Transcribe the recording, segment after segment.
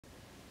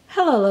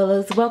Hello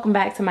Lolas, welcome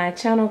back to my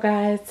channel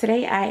guys.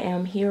 Today I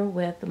am here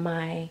with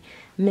my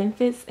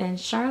Memphis and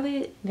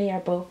Charlotte. They are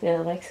both the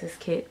Alexis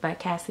kit by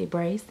Cassie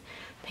Brace,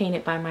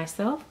 painted by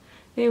myself.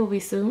 They will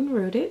be soon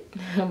rooted,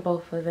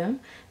 both of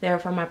them. They're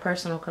from my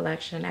personal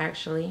collection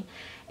actually.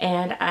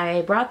 And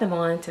I brought them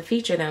on to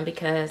feature them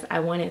because I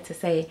wanted to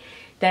say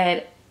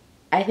that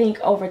I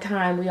think over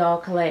time we all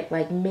collect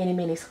like many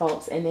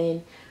sculpts, and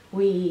then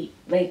we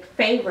like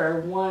favor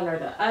one or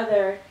the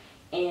other,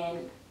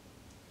 and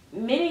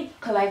many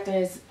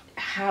collectors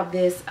have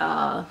this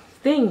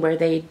thing where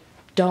they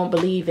don't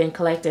believe in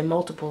collecting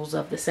multiples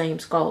of the same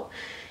sculpt.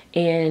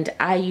 And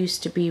I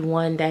used to be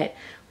one that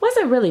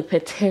wasn't really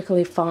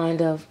particularly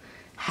fond of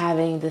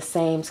having the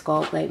same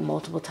sculpt like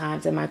multiple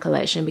times in my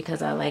collection,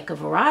 because I like a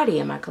variety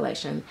in my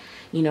collection.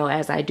 You know,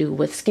 as I do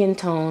with skin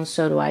tones,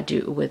 so do I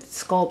do with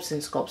sculpts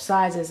and sculpt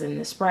sizes and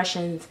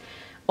expressions,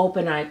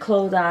 open eye,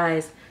 closed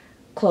eyes,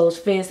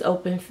 closed fist,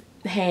 open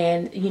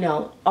hand, you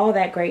know, all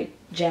that great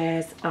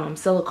jazz,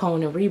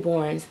 silicone and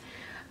reborns.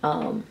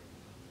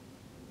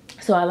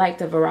 So I like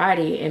the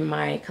variety in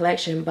my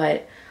collection,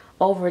 but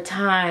over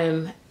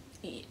time,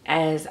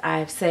 as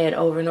I've said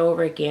over and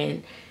over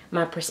again,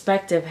 my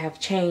perspective have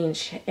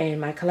changed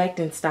and my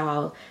collecting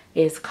style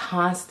is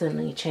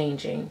constantly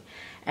changing.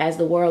 As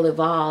the world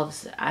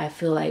evolves, I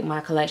feel like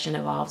my collection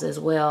evolves as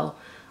well.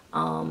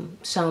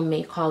 Some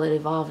may call it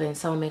evolving,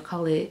 some may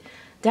call it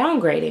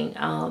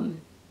downgrading.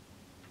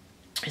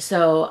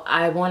 So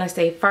I want to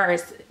say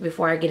first,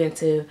 before I get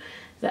into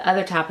the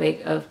other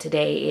topic of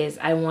today, is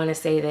I want to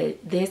say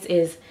that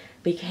this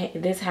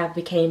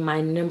became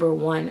my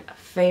 #1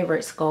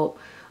 favorite sculpt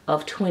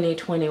of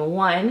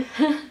 2021.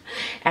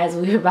 As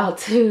we're about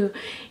to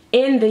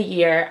end the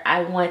year,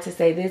 I want to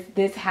say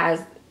this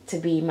has to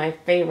be my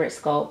favorite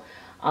sculpt.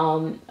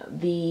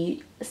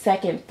 The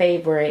second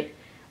favorite,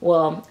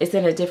 well, it's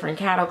in a different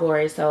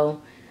category, so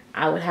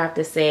I would have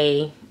to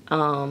say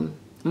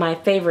my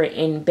favorite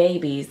in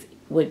babies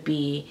would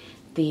be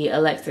the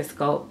Alexis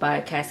sculpt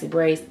by Cassie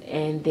Brace,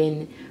 and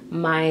then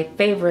my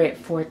favorite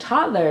for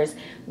toddlers,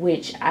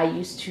 which I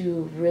used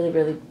to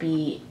really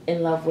be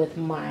in love with,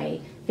 my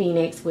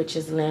Phoenix, which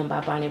is Limb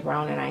by Bonnie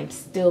Brown, and I'm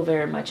still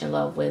very much in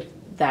love with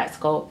that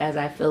sculpt, as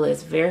I feel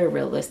it's very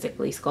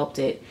realistically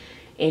sculpted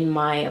in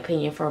my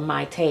opinion for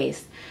my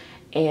taste.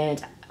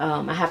 And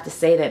I have to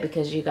say that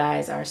because you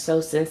guys are so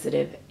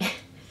sensitive.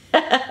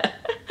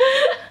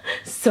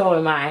 So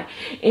am I.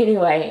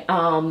 Anyway,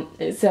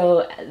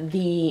 so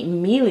the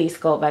Mealy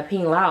sculpt by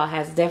Ping Lao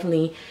has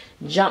definitely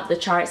jumped the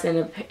charts,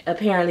 and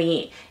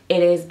apparently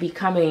it is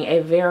becoming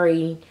a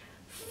very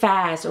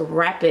fast,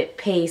 rapid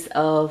pace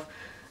of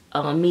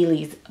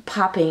Mealys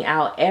popping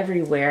out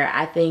everywhere.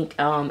 I think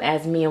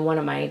as me and one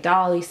of my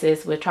dolly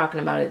sis were talking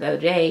about it the other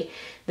day,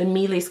 the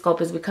Mealy sculpt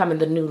is becoming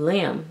the new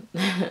Limb.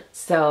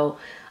 So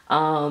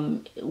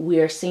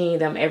we're seeing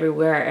them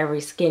everywhere,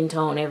 every skin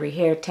tone, every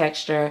hair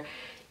texture,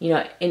 you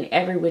know, in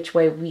every which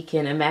way we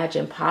can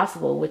imagine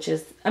possible, which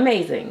is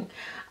amazing.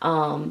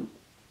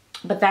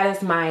 But that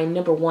is my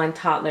 #1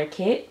 toddler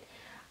kit.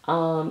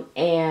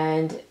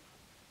 And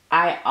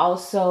I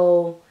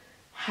also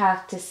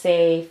have to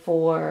say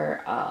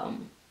for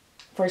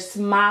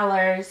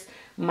smilers,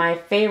 my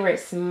favorite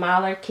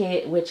smiler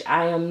kit, which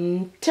I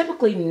am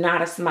typically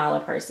not a smiler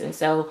person,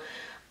 so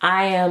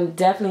I am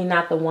definitely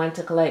not the one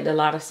to collect a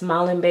lot of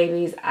smiling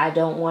babies. I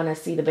don't want to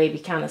see the baby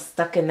kind of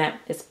stuck in that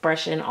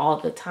expression all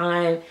the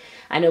time.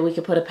 I know we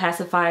could put a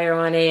pacifier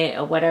on it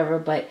or whatever,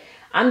 but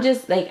I'm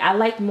just like, I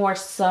like more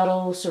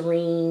subtle,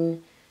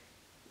 serene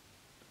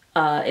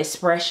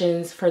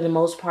expressions for the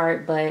most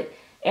part, but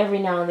every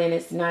now and then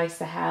it's nice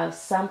to have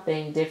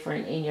something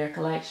different in your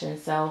collection.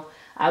 So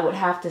I would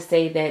have to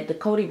say that the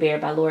Cody Bear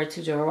by Laura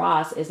Tudor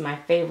Ross is my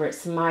favorite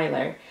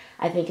smiler.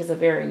 I think it's a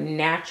very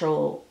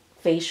natural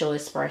facial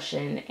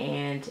expression,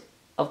 and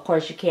of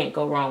course you can't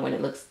go wrong when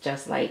it looks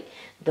just like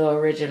the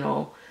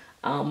original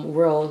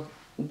real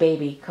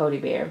baby Cody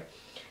Bear.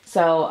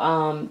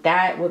 So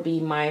that would be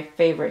my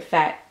favorite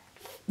fat.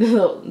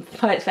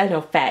 I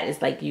know fat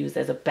is like used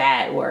as a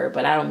bad word,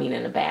 but I don't mean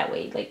in a bad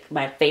way. Like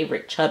my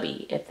favorite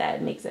chubby, if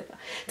that makes it.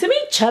 To me,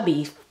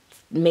 chubby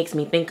makes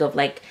me think of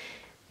like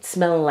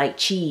smelling like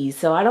cheese.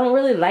 So I don't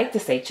really like to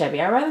say chubby.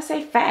 I'd rather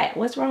say fat.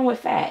 What's wrong with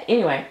fat?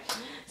 Anyway.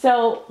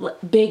 So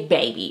big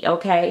baby,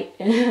 okay?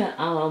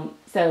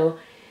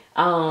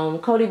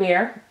 Cody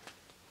Bear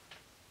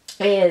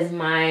is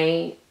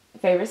my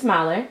favorite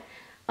smiler.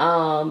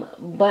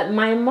 But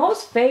my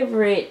most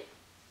favorite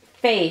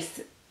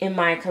face in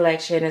my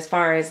collection, as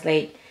far as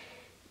like,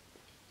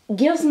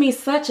 gives me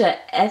such an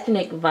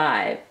ethnic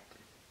vibe.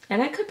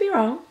 And I could be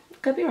wrong.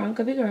 Could be wrong,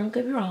 could be wrong,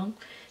 could be wrong.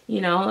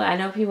 You know, I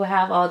know people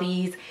have all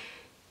these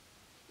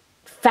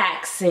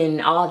facts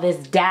and all this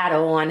data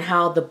on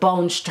how the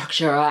bone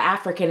structure of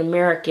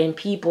African-American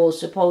people is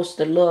supposed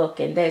to look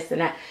and this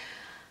and that.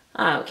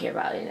 I don't care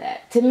about any of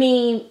that. To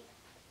me,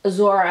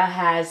 Zora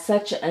has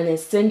such an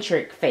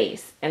eccentric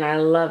face, and I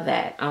love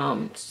that.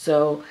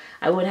 So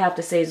I would have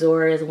to say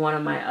Zora is one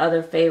of my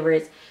other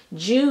favorites.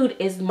 Jude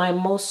is my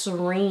most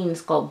serene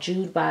sculpt.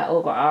 Jude by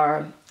Olga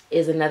R.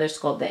 is another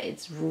sculpt that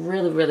it's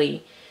really,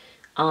 really,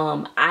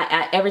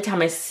 I every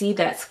time I see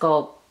that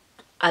sculpt,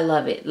 I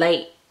love it.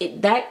 Like,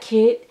 that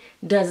kit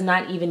does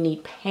not even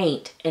need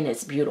paint, and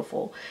it's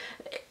beautiful.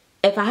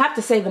 If I have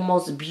to say the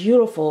most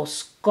beautiful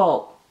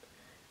sculpt,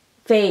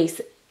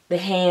 face, the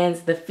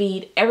hands, the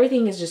feet,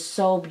 everything is just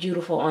so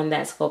beautiful on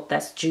that sculpt.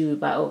 That's Jude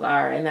by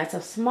Ogar, and that's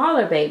a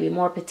smaller baby,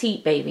 more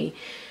petite baby.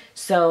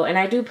 So, and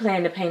I do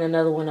plan to paint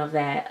another one of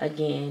that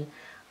again.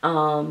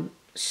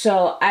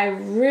 So I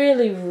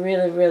really,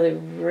 really, really,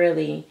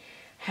 really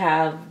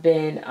have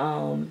been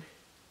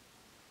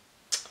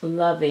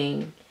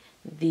loving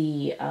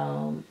the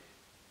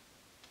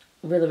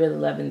really, really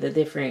loving the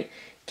different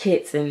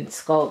kits and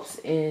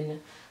sculpts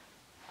in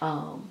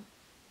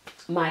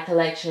my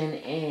collection,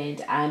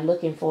 and I'm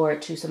looking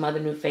forward to some other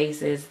new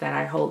faces that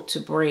I hope to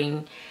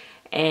bring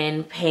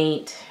and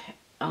paint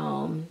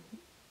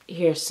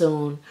here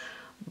soon.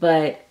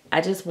 But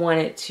I just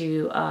wanted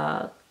to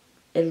at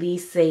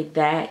least say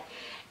that.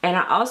 And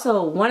I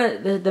also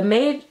wanted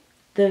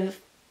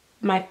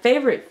my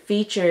favorite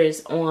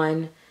features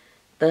on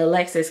the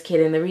Alexis kit,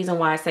 and the reason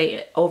why I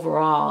say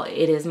overall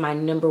it is my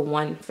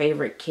 #1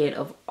 favorite kit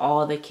of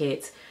all the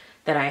kits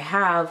that I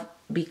have,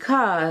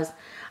 because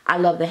I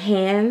love the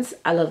hands,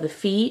 I love the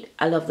feet,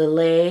 I love the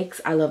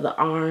legs, I love the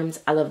arms,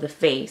 I love the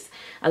face,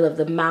 I love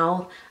the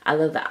mouth, I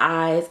love the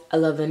eyes, I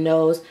love the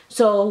nose.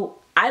 So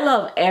I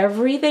love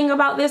everything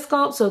about this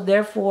sculpt, so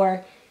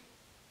therefore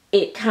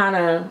it kind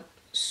of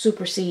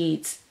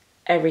supersedes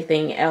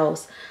everything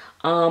else.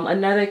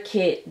 Another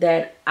kit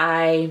that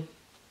let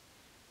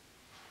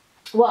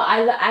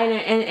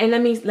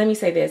me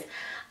say this.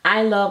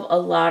 I love a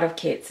lot of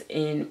kits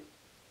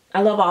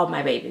I love all of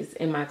my babies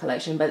in my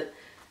collection, but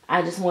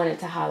I just wanted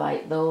to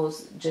highlight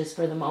those just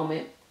for the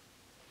moment.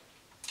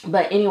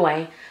 But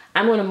anyway,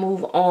 I'm going to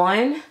move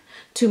on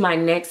to my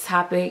next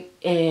topic,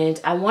 and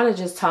I want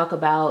to just talk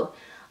about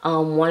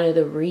one of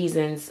the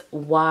reasons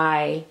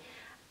why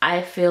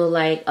I feel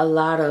like a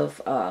lot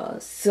of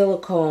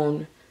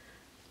silicone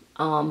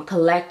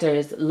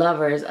collectors,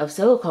 lovers of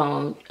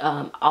silicone,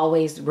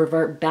 always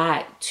revert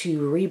back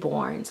to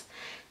reborns.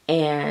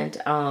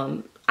 And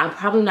I'm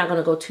probably not going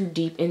to go too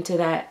deep into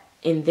that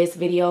in this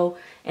video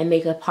and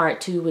make a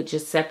part 2 with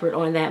just separate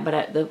on that.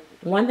 But the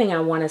one thing I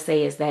want to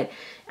say is that,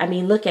 I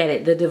mean, look at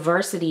it. The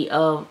diversity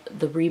of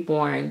the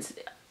reborns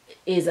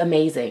is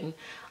amazing.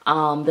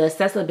 The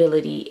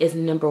accessibility is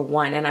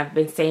 #1, and I've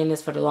been saying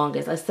this for the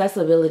longest.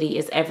 Accessibility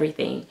is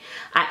everything.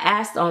 I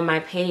asked on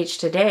my page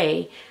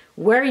today,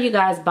 where are you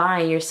guys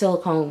buying your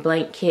silicone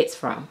blank kits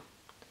from?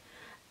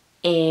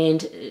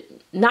 And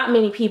not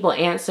many people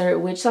answer,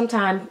 which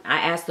sometimes I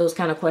ask those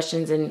kind of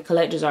questions and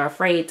collectors are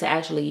afraid to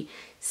actually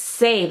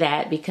say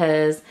that,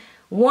 because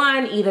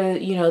one, either,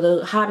 you know,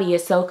 the hobby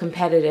is so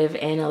competitive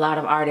and a lot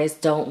of artists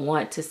don't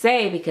want to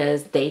say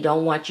because they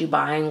don't want you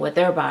buying what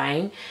they're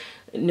buying.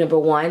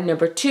 #1.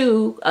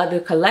 #2, other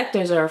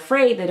collectors are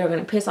afraid that they're going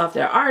to piss off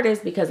their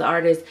artists because the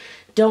artists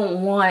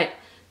don't want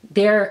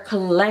their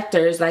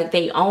collectors, like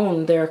they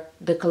own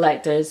the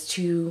collectors,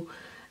 to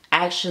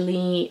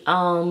actually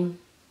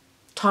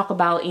talk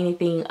about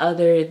anything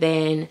other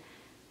than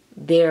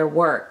their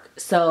work.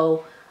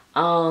 So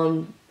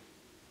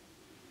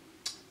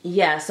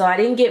yeah, so I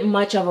didn't get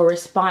much of a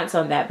response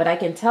on that, but I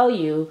can tell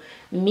you,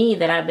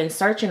 that I've been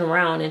searching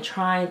around and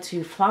trying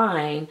to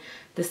find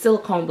the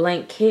silicone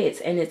blank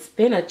kits, and it's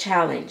been a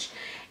challenge.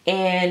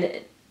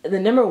 And the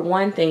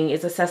 #1 thing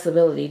is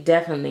accessibility,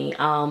 definitely.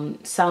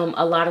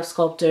 A lot of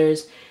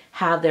sculptors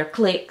have their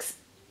cliques,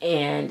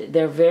 and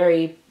they're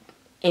very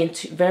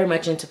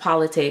much into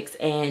politics,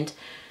 and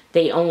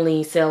they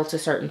only sell to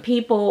certain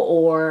people,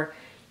 or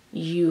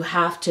you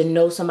have to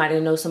know somebody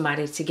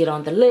to get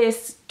on the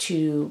list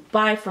to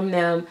buy from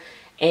them.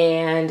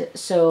 And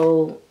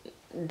so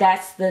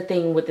that's the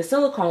thing with the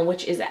silicone,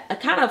 which is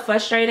kind of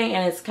frustrating,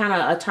 and it's kind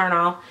of a turn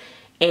off,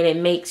 and it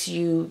makes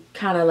you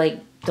kind of like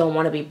don't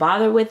want to be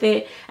bothered with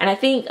it. And I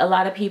think a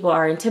lot of people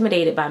are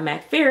intimidated by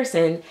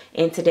McPherson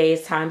in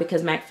today's time,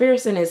 because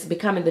McPherson is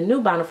becoming the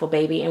new Bountiful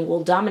Baby and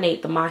will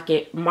dominate the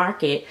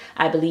market,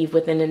 I believe,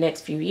 within the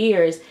next few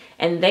years.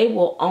 And they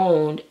will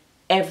own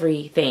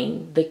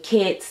everything: the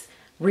kits,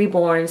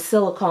 reborn,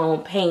 silicone,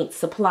 paint,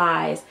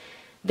 supplies.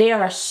 They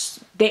are,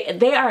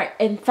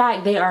 in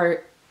fact,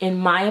 in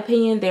my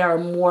opinion, they are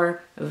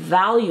more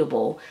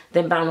valuable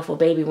than Bountiful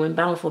Baby, when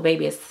Bountiful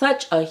Baby is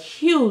such a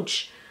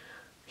huge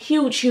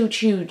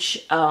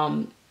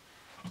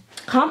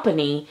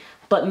company.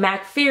 But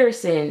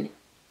McPherson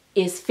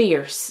is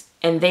fierce,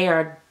 and they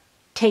are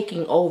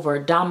taking over,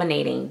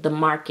 dominating the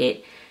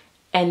market,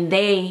 and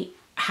they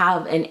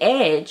have an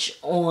edge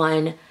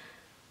on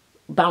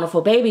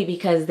Bountiful Baby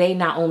because they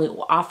not only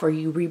offer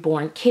you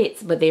reborn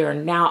kits, but they are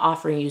now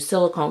offering you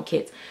silicone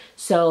kits.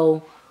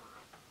 So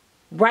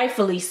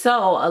rightfully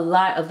so, a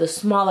lot of the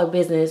smaller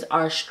business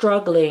are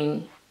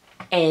struggling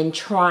and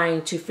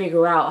trying to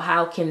figure out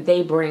how can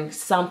they bring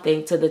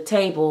something to the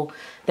table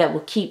that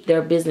will keep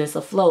their business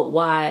afloat,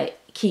 why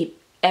keep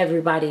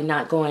everybody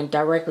not going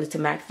directly to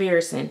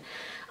McPherson.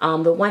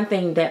 The one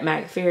thing that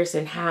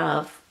McPherson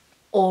have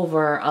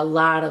over a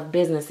lot of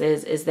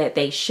businesses is that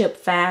they ship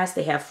fast,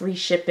 they have free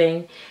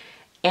shipping,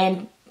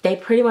 and they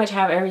pretty much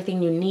have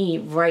everything you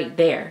need right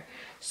there.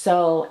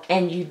 So,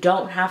 and you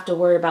don't have to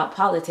worry about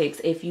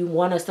politics. If you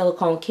want a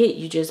silicone kit,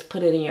 you just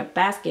put it in your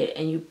basket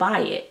and you buy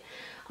it.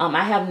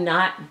 I have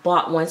not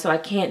bought one, so I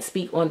can't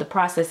speak on the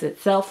process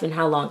itself and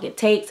how long it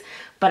takes,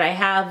 but I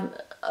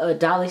have a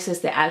dolly sis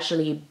that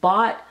actually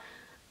bought,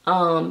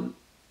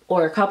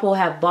 or a couple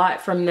have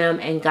bought from them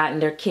and gotten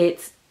their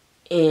kits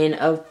in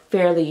a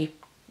fairly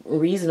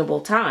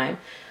reasonable time.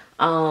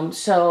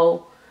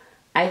 So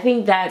I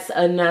think that's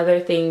another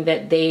thing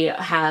that they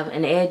have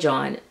an edge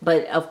on.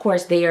 But of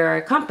course, they are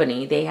a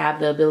company. They have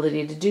the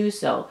ability to do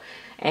so.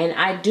 And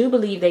I do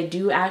believe they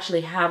do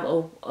actually have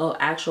a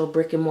actual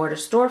brick and mortar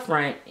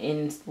storefront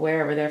in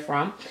wherever they're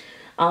from.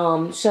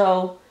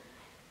 So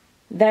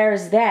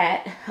there's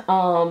that.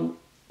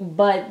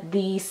 But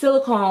the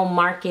silicone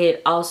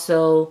market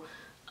also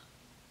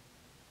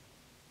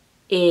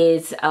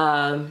is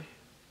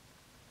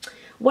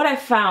what I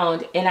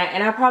found, and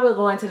I probably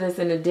go into this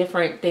in a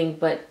different thing,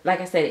 but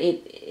like I said,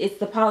 it's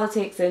the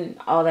politics and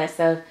all that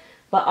stuff.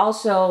 But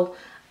also,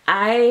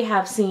 I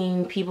have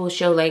seen people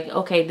show like,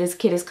 okay, this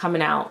kit is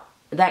coming out,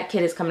 that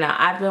kit is coming out.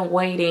 I've been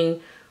waiting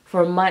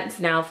for months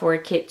now for a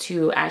kit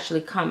to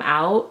actually come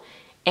out,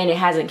 and it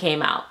hasn't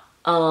came out.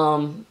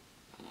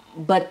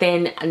 But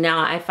then now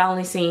I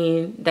finally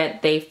seen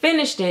that they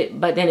finished it,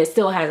 but then it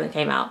still hasn't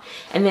came out.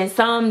 And then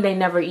some, they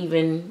never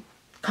even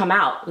come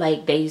out.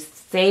 Like they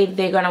say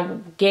they're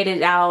gonna get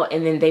it out,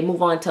 and then they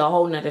move on to a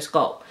whole nother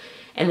scope,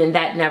 and then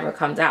that never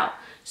comes out.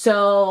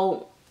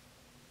 So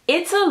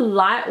it's a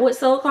lot with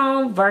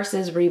silicone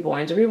versus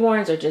reborns.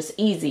 Reborns are just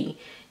easy,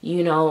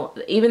 you know,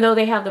 even though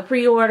they have the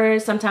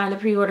pre-orders. Sometimes the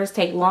pre-orders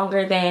take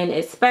longer than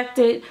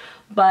expected,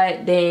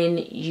 but then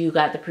you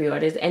got the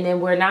pre-orders. And then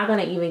we're not going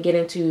to even get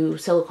into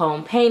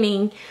silicone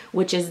painting,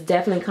 which is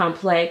definitely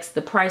complex.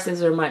 The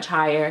prices are much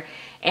higher.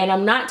 And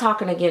I'm not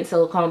talking against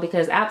silicone,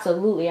 because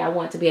absolutely I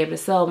want to be able to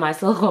sell my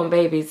silicone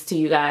babies to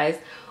you guys,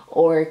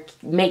 or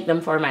make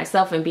them for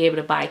myself and be able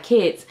to buy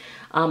kits.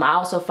 I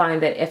also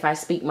find that if I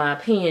speak my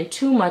opinion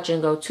too much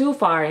and go too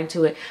far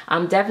into it,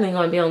 I'm definitely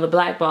going to be on the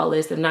blackball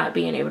list of not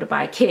being able to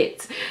buy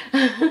kits.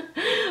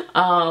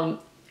 And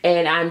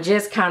I'm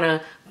just kind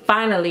of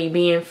finally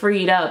being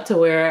freed up to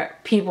where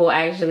people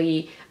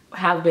actually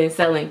have been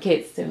selling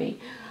kits to me.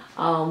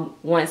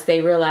 Once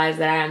they realize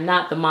that I am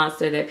not the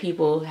monster that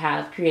people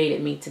have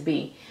created me to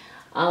be.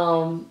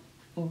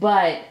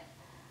 But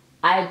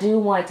I do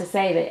want to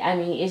say that, I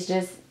mean, it's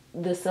just,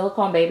 the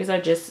silicone babies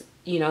are just,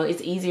 you know,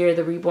 it's easier.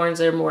 The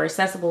reborns are more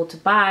accessible to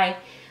buy.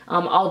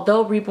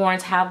 Although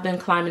reborns have been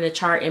climbing the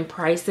chart in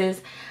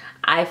prices,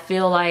 I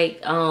feel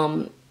like,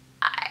 I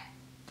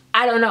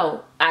don't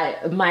know,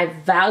 my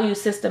value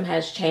system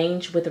has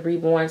changed with the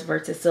reborns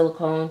versus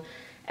silicone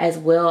as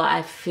well.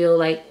 I feel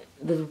like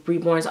the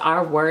reborns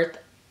are worth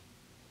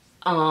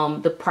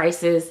the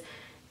prices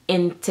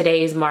in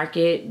today's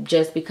market,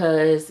 just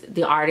because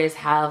the artists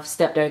have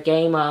stepped their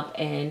game up.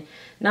 And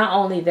not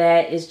only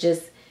that, it's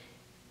just,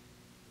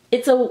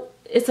 it's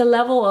a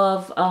level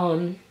of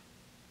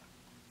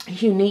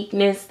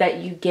uniqueness that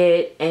you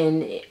get.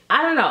 And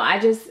I don't know, I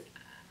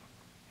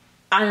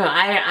don't know,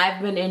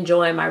 I've been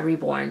enjoying my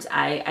reborns.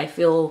 I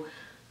feel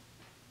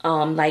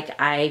like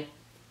I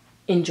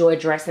enjoy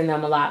dressing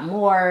them a lot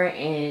more,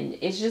 and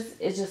it's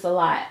just a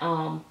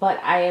lot. But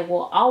I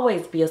will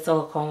always be a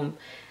silicone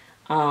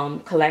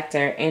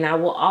collector, and I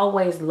will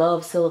always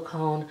love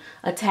silicone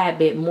a tad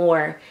bit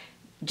more,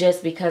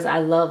 just because I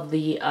love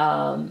the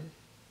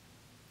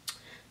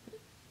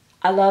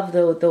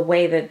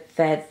way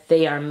that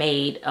they are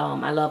made.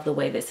 I love the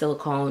way that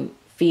silicone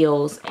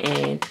feels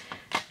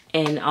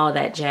and all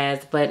that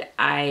jazz. But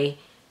I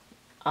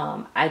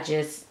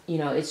just, you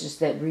know, it's just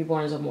that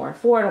reborns are more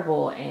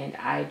affordable, and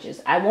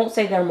I won't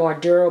say they're more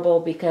durable,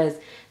 because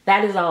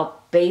that is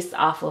all based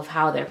off of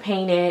how they're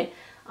painted,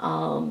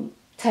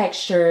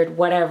 textured,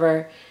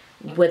 whatever,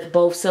 with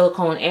both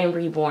silicone and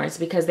reborns,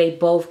 because they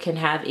both can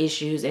have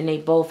issues, and they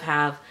both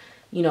have,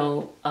 you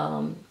know,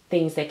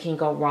 things that can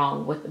go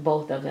wrong with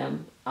both of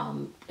them.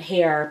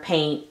 Hair,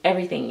 paint,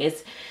 everything.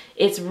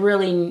 It's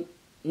really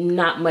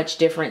not much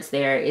difference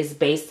there. Is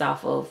based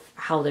off of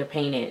how they're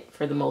painted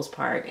for the most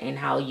part, and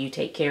how you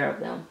take care of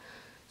them.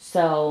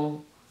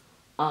 So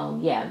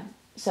yeah,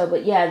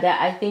 but yeah,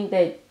 that I think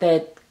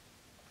that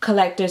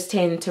collectors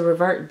tend to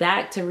revert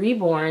back to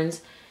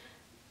reborns,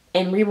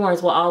 and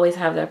reborns will always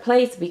have their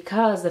place,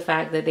 because the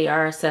fact that they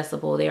are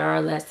accessible, they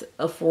are less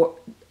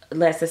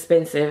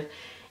expensive,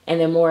 and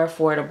they're more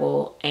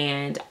affordable.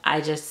 And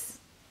I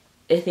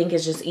think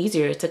it's just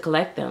easier to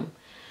collect them.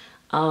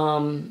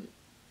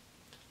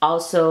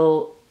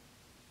 Also,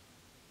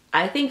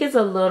 I think it's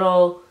a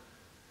little,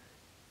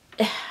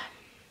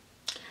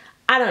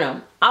 I don't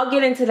know. I'll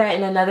get into that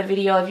in another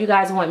video. If you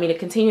guys want me to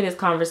continue this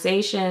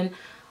conversation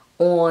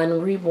on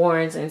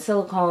reborns and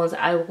silicones,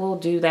 I will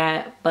do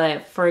that.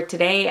 But for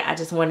today, I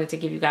just wanted to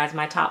give you guys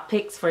my top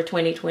picks for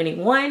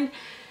 2021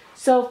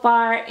 so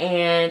far.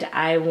 And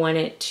I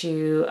wanted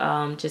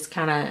to just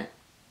kind of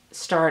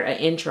start an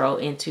intro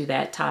into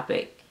that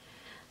topic.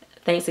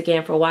 Thanks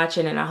again for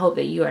watching, and I hope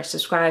that you are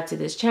subscribed to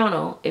this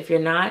channel. If you're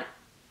not,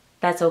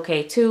 that's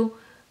okay too.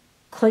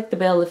 Click the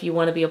bell if you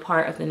want to be a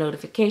part of the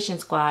notification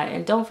squad,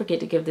 and don't forget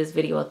to give this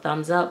video a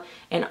thumbs up,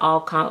 and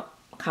all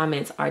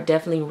comments are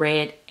definitely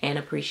read and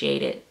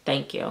appreciated.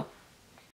 Thank you.